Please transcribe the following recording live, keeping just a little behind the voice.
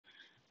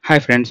Hi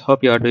friends,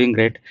 hope you are doing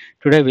great.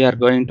 Today we are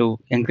going to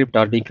encrypt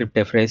or decrypt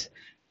a phrase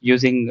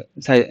using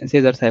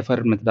Caeser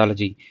Cipher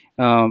methodology.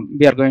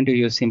 We are going to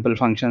use simple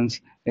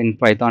functions in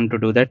Python to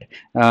do that.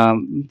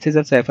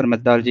 Caeser Cipher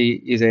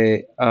methodology is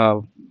a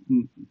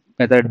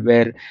method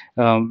where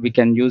we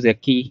can use a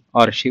key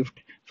or shift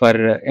for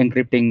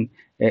encrypting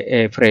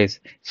a phrase.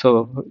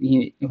 So,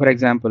 for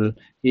example,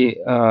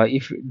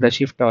 if the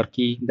shift or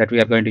key that we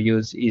are going to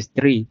use is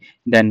 3,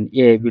 then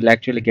A will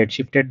actually get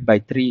shifted by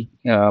 3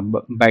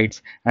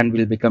 bytes and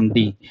will become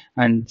D,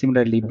 and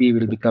similarly B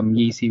will become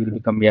E, C will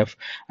become F,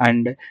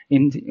 and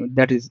in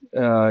that is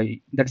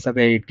that's the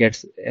way it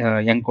gets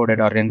encoded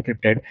or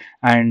encrypted.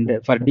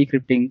 And for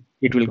decrypting,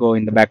 it will go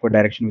in the backward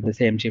direction with the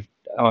same shift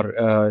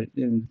or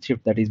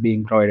shift that is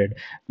being provided.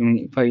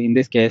 For in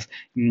this case,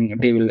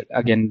 D will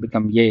again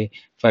become A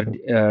for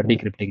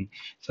decrypting.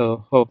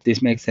 So hope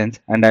this makes sense,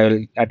 and I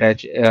will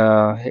attach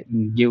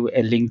give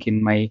a link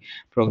in my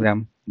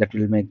program that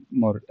will make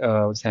more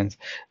sense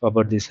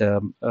about this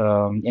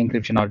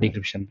encryption or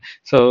decryption.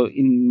 So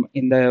in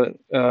the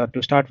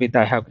to start with,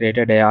 I have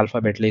created a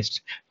alphabet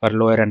list for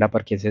lower and upper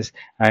cases,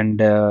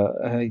 and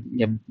a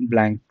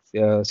blank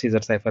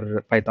Caesar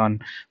cipher Python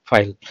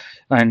file.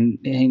 And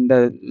in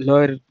the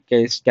lower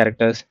case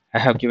characters, I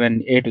have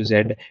given A to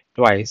Z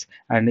twice,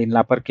 and in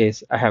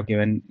uppercase, I have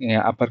given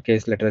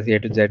uppercase letters A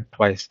to Z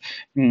twice.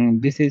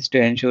 This is to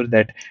ensure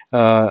that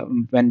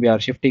when we are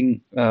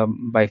shifting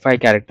by 5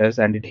 characters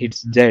and it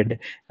hits Z,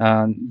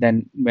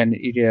 then when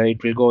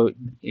it will go,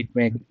 it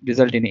may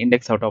result in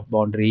index out of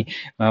boundary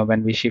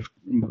when we shift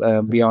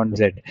beyond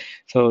Z.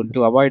 So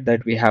to avoid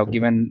that, we have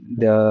given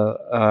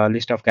the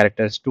list of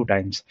characters 2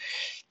 times,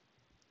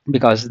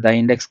 because the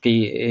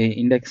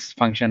index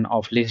function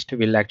of list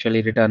will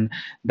actually return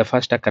the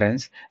first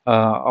occurrence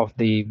of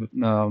the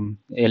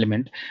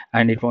element,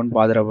 and it won't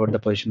bother about the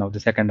position of the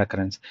second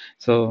occurrence.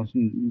 So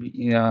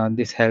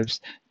this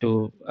helps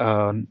to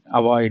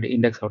avoid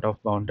index out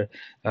of bound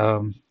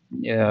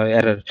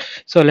error.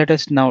 So let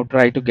us now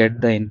try to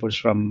get the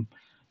inputs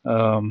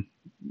um,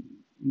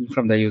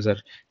 from the user.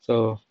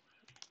 So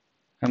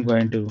I'm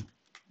going to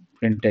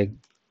print a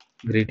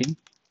greeting.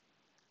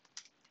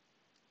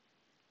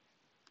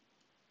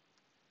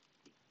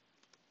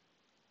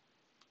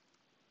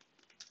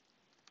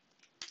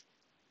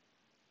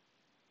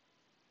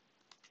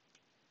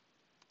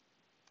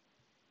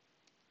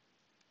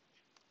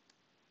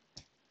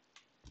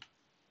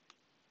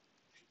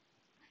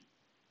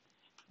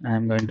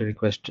 I'm going to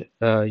request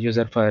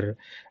user for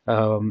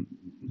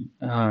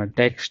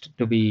text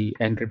to be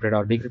encrypted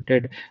or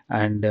decrypted,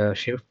 and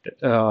shift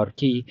or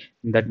key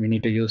that we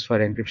need to use for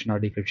encryption or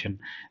decryption,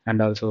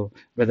 and also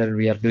whether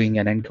we are doing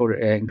an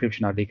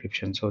encryption or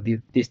decryption. So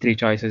these 3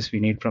 choices we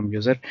need from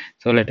user.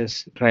 So let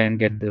us try and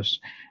get those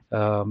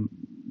um,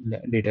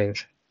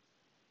 details.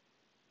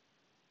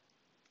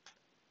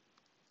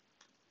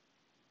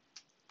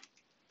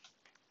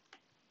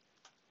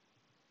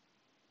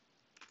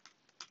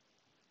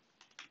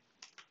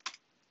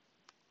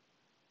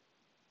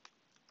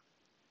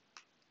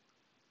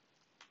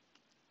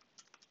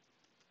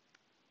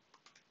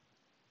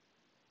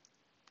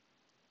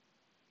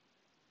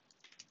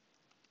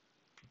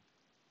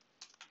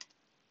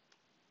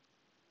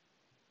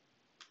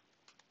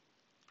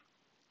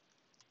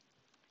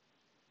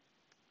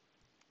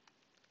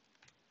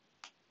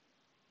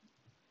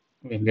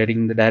 We're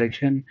getting the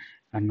direction,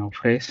 and now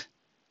phrase.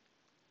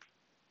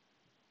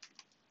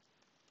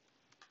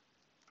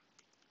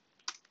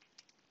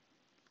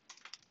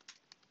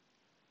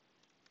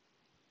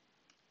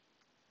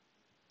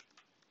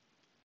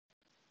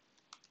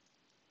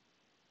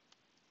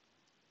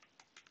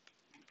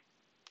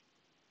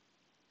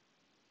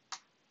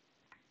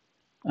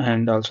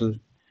 And also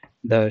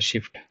the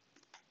shift.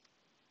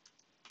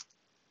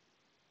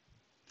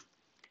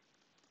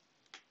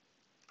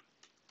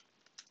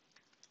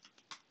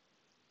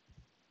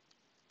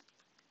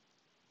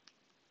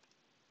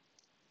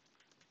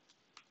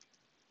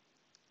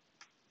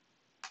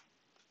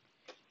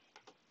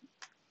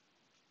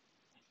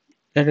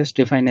 Let us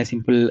define a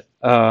simple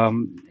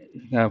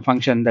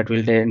function that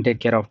will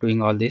take care of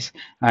doing all this,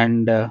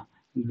 and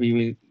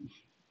we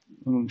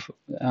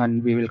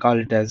will call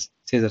it as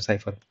Caesar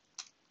cipher,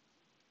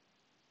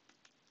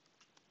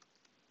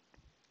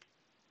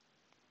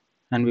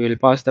 and we will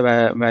pass the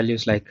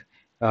values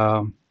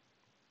um,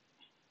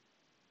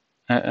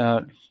 uh,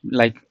 uh,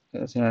 like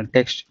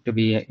text to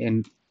be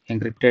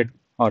encrypted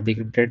or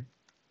decrypted,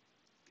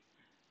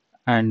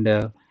 and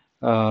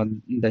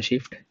the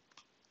shift,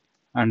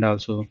 and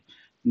also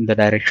the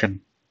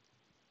direction.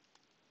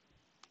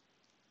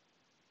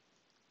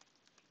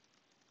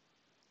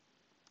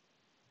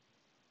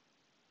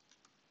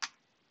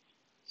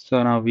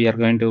 So now we are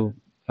going to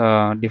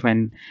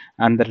define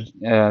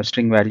another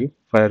string value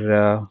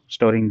for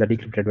storing the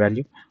decrypted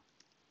value.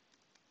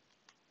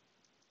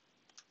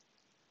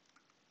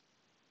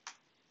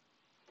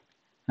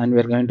 and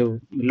we're going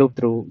to loop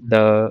through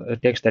the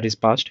text that is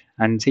passed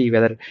and see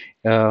whether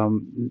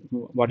um,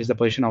 what is the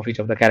position of each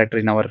of the character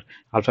in our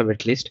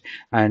alphabet list,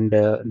 and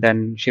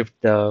then shift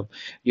the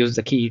use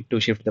the key to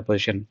shift the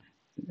position.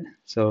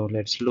 So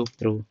let's loop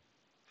through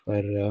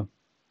for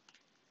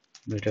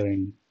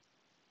return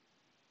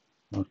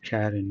or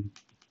char in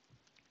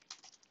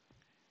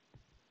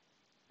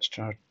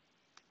start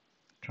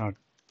start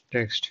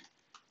text.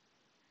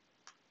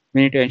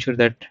 We need to ensure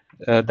that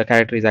the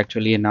character is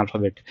actually an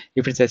alphabet.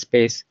 If it's a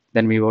space,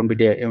 then we won't be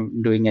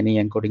doing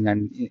any encoding,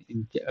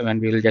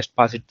 and we will just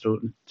pass it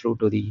through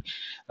to the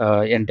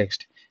end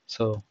text.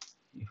 So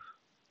if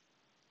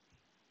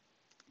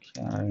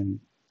and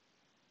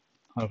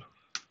alpha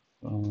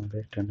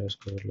ret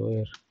underscore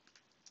lower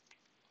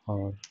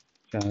or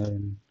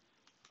Karen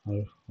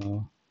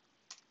alpha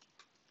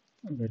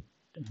ret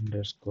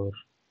underscore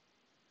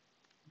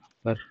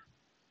upper,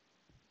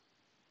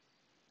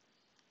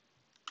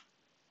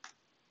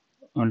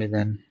 only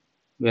then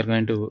we are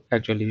going to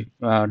actually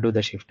do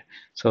the shift.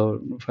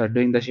 So for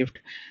doing the shift,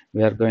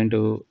 we are going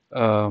to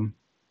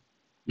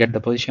get the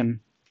position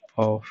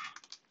of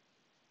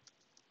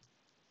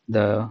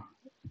the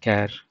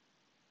char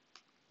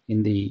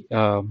in the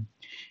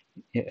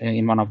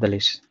in one of the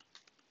lists.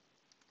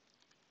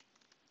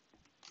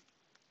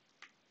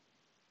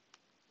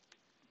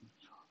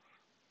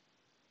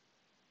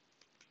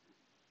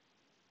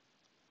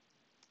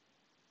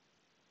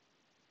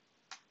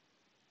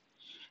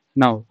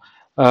 Now,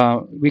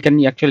 we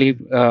can actually,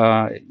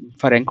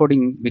 for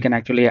encoding, we can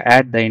actually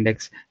add the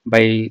index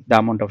by the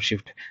amount of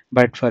shift.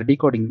 But for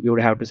decoding, you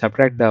would have to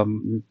subtract the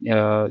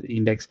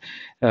index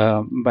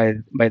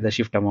by the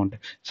shift amount.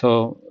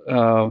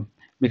 So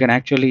we can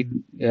actually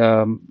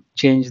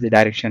change the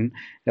direction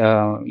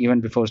even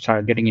before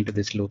start getting into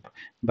this loop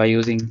by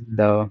using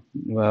the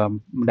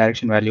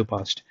direction value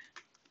passed.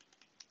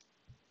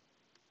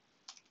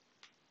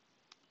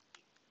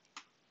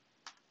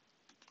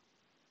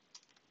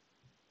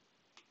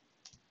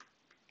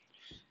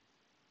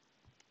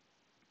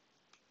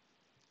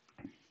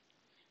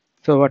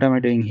 So what am I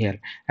doing here?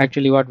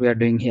 Actually, what we are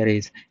doing here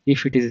is,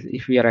 if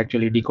we are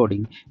actually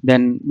decoding,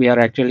 then we are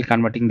actually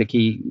converting the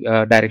key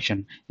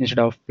direction. Instead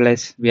of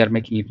plus, we are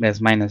making it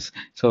as minus.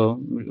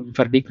 So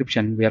for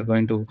decryption, we are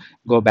going to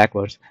go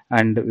backwards,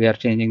 and we are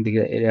changing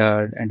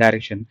the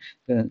direction.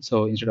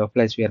 So instead of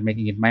plus, we are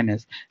making it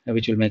minus,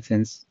 which will make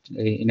sense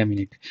in a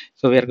minute.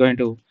 So we are going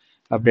to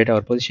update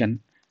our position.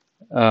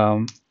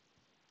 Um,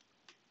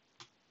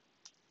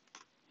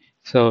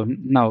 So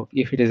now,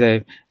 if it is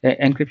a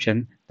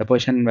encryption, the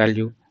position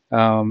value,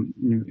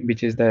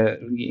 which is the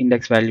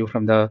index value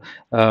from the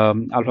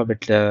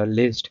alphabet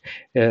list,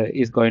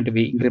 is going to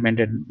be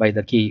incremented by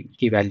the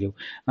key value.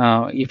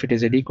 If it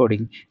is a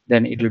decoding,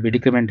 then it will be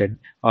decremented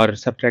or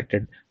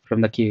subtracted from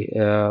the key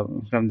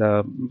from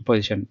the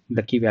position.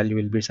 The key value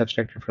will be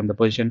subtracted from the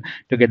position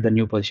to get the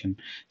new position.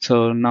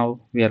 So now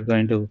we are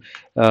going to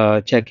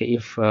check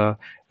if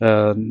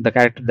the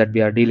character that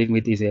we are dealing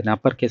with is an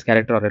uppercase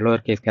character or a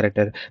lowercase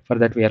character. For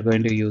that, we are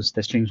going to use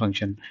the string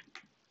function.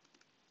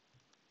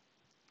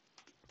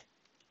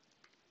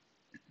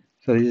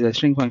 So this is a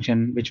string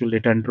function which will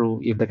return true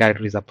if the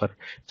character is upper.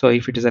 So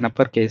if it is an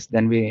uppercase,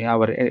 then we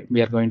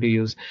are going to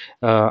use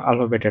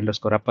alphabet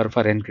underscore upper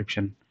for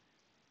encryption.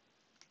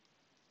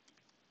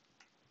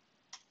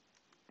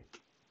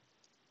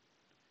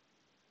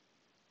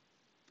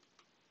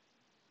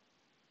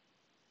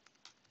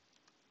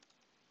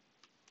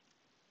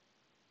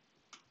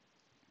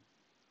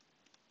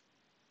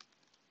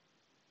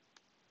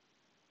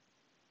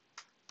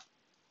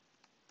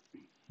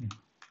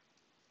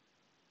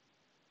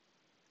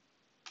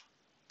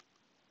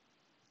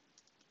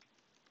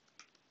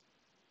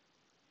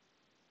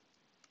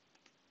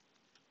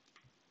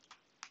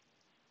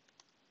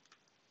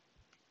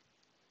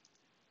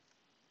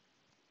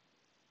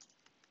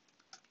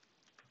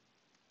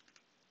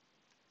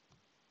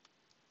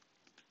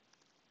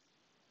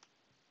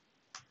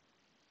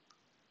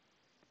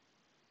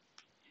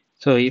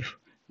 So if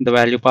the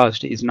value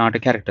passed is not a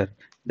character,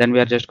 then we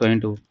are just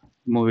going to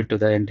move it to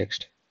the end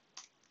text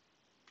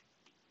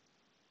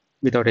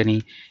without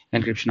any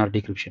encryption or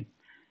decryption.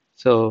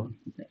 So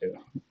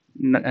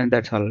and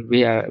that's all. We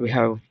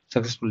have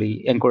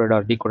successfully encoded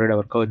or decoded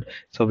our code.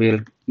 So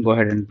we'll go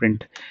ahead and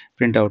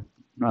print out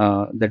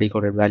the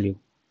decoded value.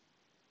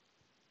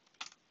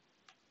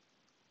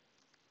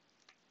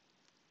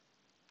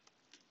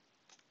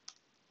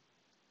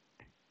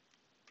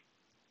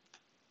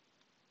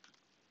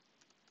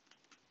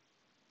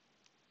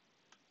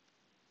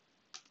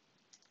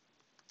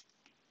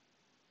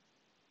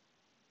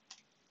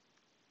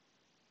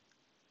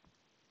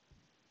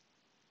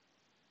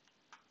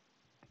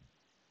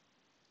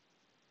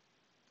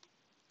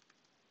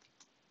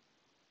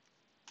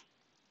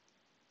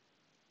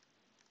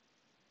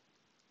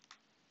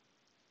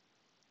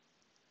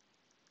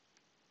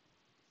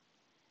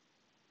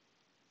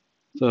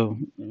 So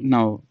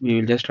now we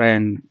will just try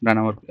and run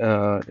our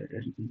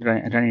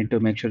run it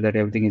to make sure that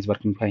everything is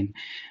working fine.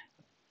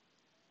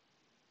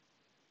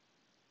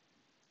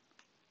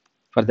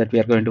 For that, we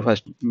are going to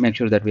first make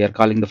sure that we are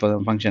calling the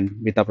function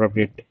with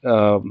appropriate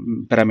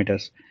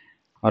parameters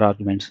or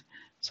arguments.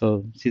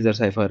 So Caesar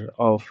cipher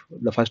of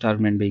the first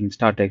argument being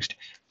start text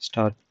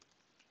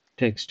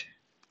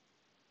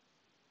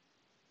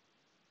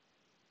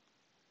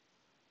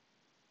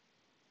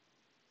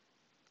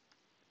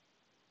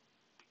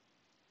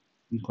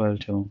equal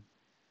to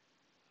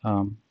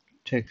um,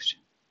 text,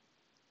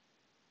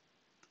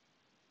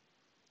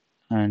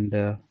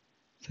 and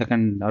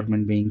second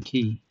argument being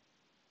key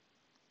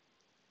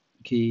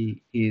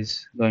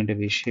is going to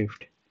be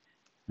shift,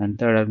 and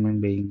third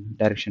argument being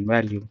direction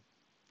value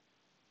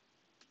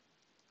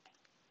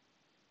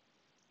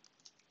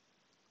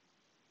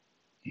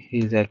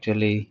is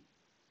actually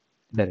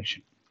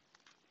direction.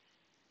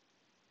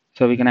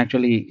 So we can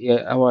actually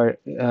avoid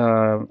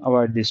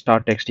the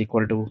start text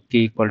equal to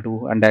key equal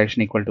to and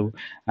direction equal to,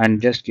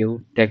 and just give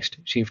text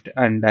shift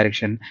and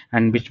direction,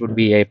 and which would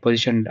be a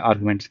positioned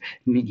arguments.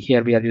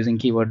 Here we are using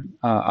keyword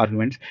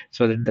arguments,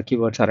 so that the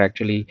keywords are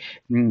actually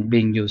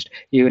being used.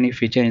 Even if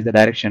we change the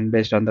direction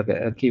based on the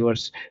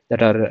keywords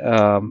that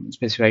are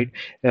specified,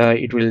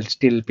 it will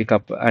still pick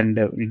up, and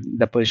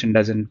the position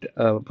doesn't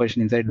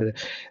position inside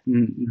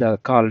the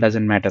call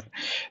doesn't matter.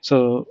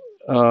 So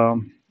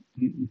um,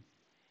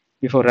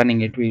 before running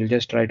it, we'll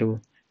just try to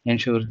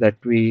ensure that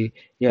we,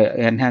 yeah,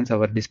 enhance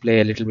our display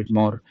a little bit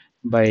more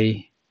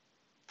by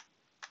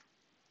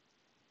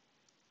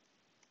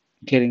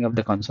clearing up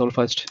the console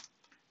first.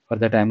 For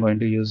that, I'm going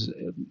to use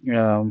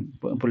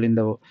pull in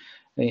the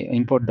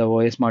import the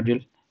OS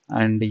module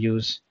and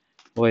use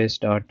OS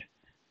dot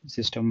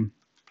system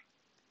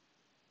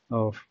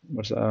of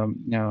what's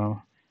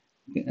system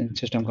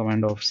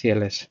command of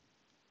CLS,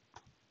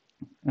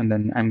 and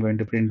then I'm going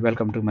to print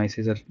welcome to my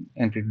Caesar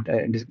encrypt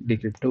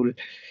decrypt tool.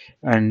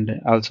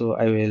 And also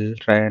I will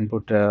try and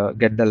put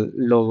get the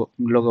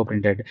logo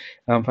printed.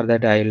 For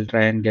that, I will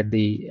try and get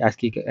the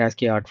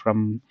ASCII art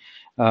from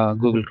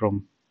Google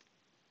Chrome.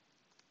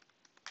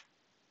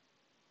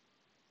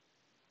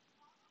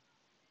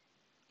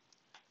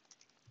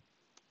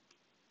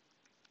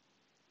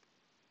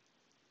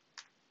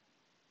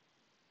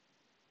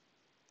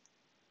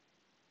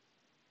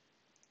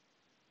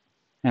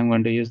 I'm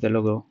going to use the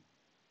logo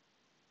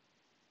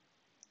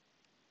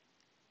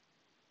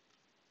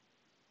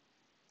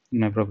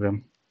in my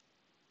program.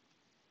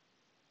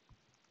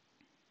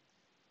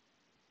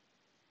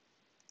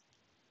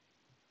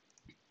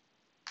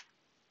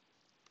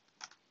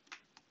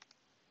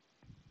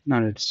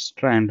 Now let's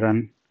try and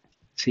run,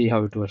 see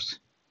how it works.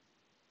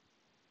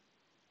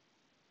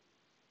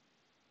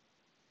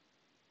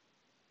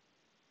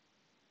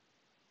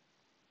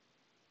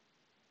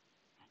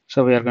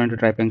 So we are going to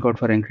type encode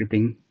for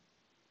encrypting,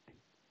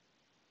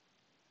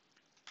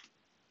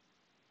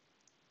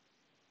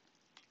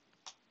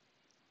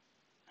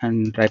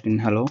 and type in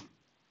hello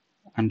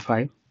and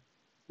 5,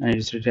 and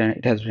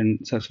it has been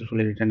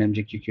successfully written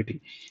mgqqt.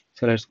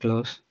 So let's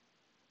close.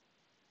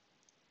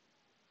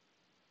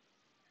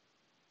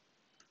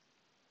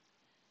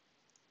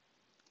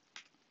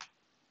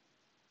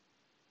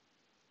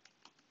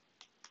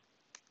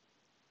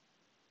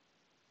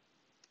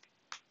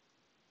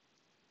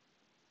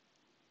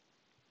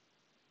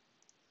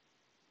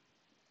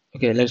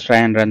 Okay, let's try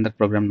and run the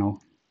program now.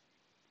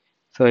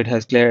 So it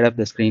has cleared up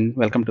the screen.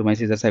 Welcome to my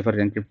Caesar Cipher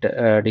encrypt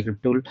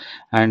decrypt tool,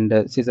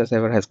 and Caesar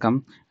Cipher has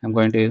come. I'm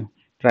going to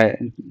try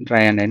and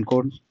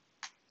encode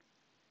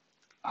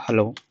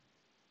hello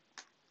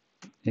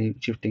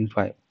shifting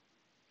 5.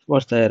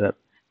 What's the error?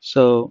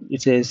 So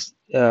it says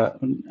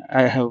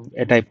I have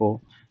a typo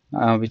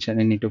which I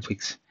need to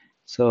fix.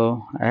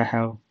 So I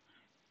have,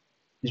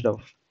 instead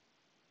of,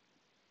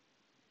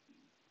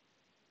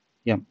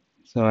 yeah.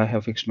 So I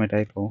have fixed my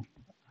typo,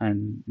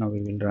 and now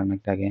we will run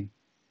it again.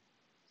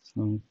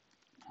 So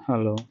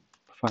hello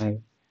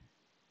 5.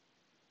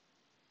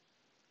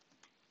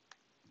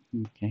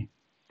 Okay.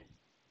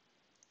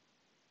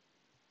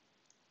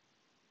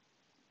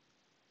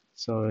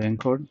 So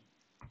encode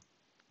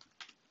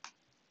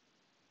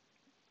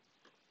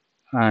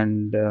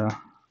and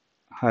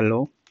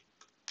hello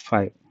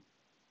 5.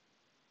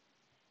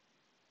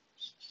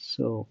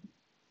 So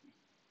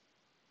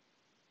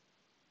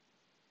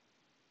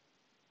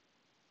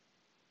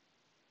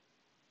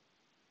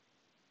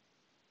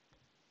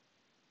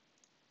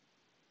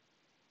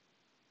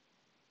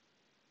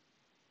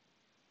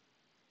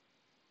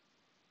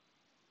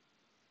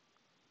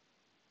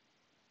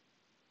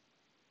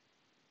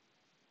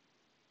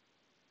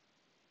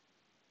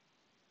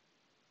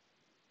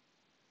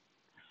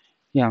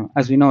yeah,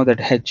 as we know that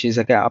H is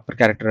a upper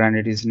character and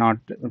it is not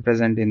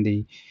present in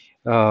the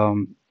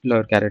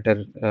lower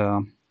character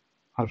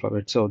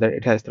alphabet, so that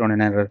it has thrown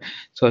an error.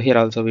 So here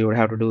also we would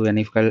have to do an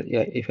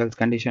if else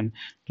condition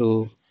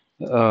to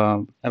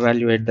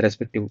evaluate the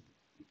respective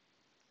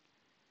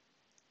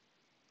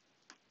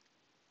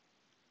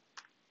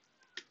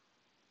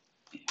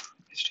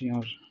str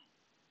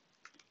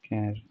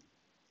char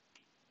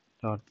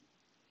dot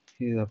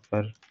is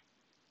upper.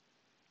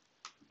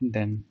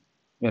 Then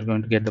we are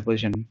going to get the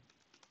position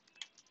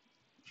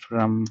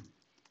from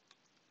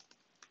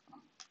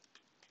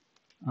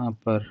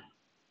upper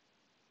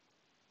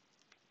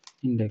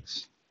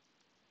index,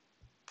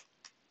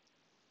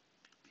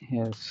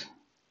 yes,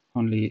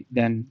 only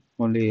then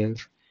only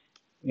else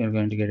we are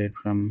going to get it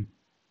from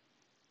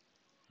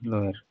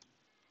lower.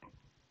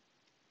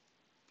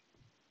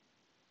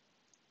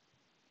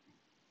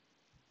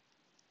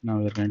 Now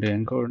we are going to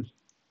encode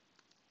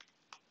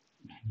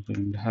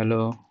including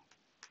hello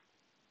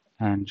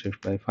and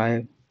shift by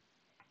 5.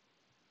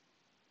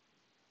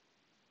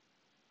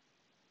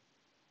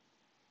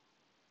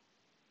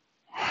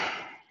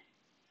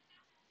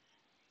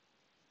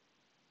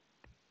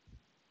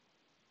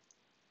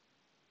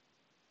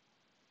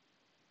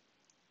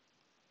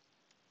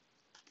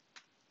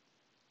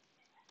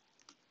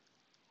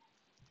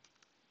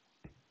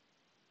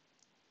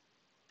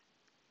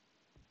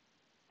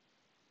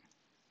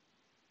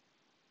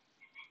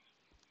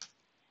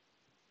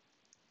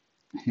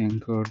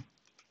 Encode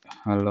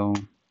hello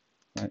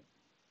by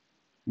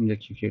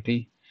inject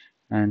qt,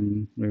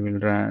 and we will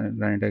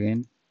run it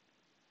again.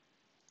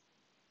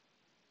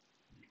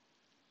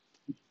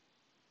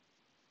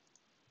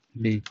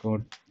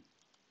 Decode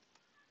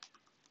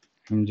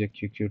inject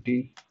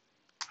qt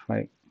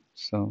 5.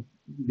 So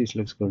this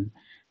looks good.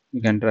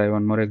 You can try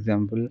one more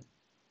example.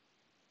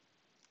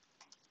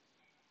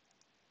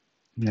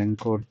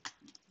 Encode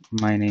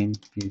my name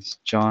is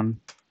John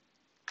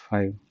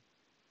 5.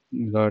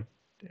 Got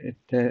it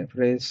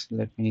phrase.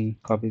 Let me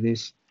copy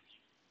this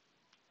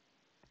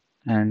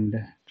and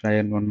try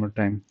it one more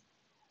time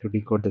to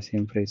decode the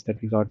same phrase that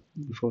we got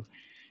before.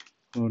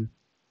 Code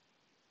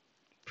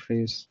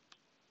phrase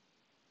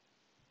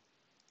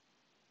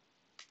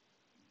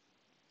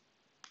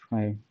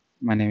 5.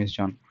 My name is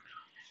John.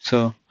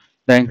 So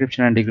the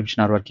encryption and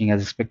decryption are working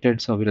as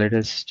expected. So we let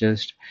us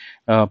just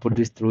put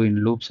this through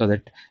in loop so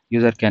that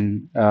user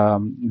can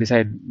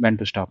decide when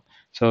to stop.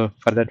 So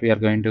for that we are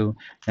going to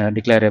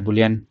declare a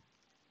boolean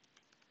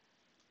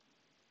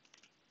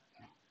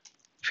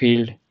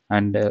field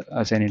and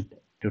assign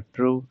it to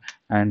true,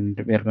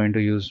 and we are going to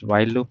use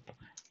while loop,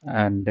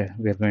 and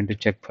we are going to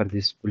check for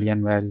this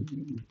boolean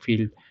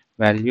field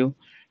value,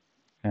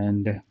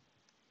 and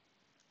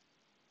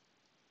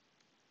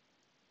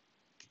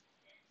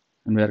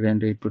we are going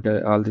to put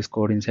all this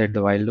code inside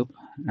the while loop,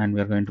 and we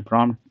are going to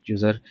prompt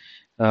user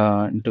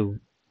to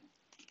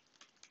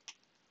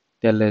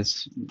tell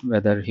us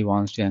whether he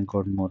wants to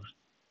encode more.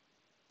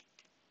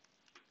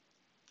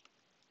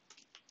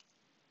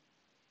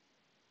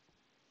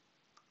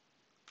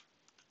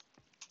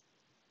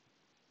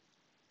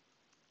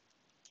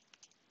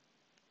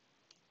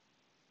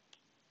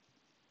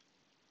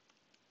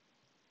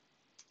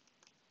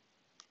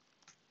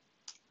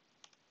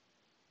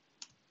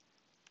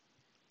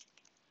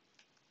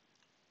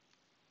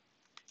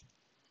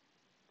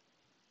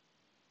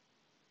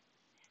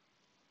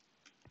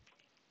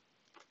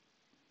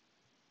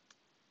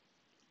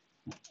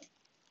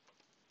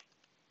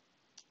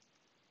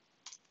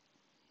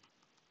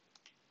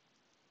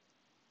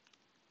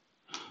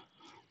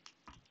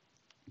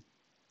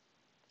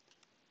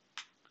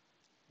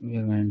 We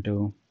are going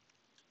to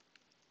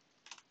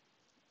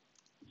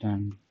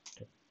turn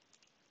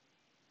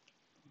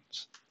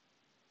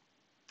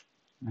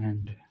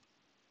and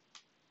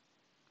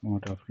come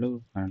out of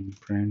loop and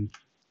print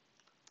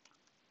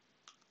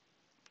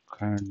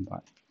current by.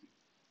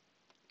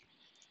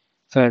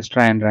 So let's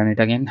try and run it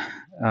again.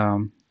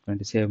 Going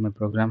to save my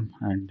program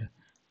and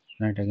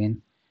run it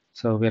again.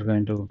 So we are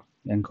going to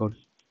encode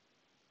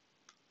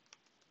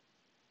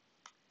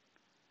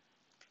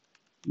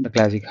the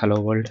classic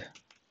hello world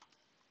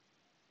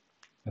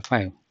by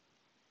 5.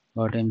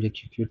 Got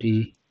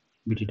mjqt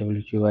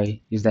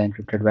btwqi is the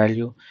encrypted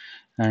value,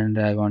 and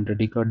I want to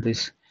decode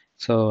this.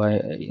 So I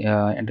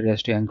enter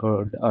yes to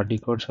encode or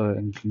decode. So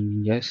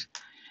yes,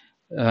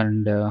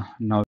 and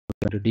now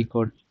we're going to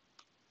decode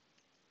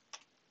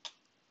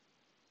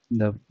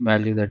the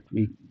value that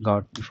we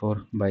got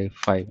before by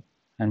 5,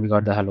 and we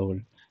got the hello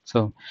world.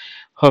 So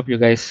hope you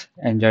guys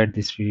enjoyed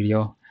this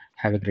video.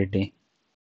 Have a great day.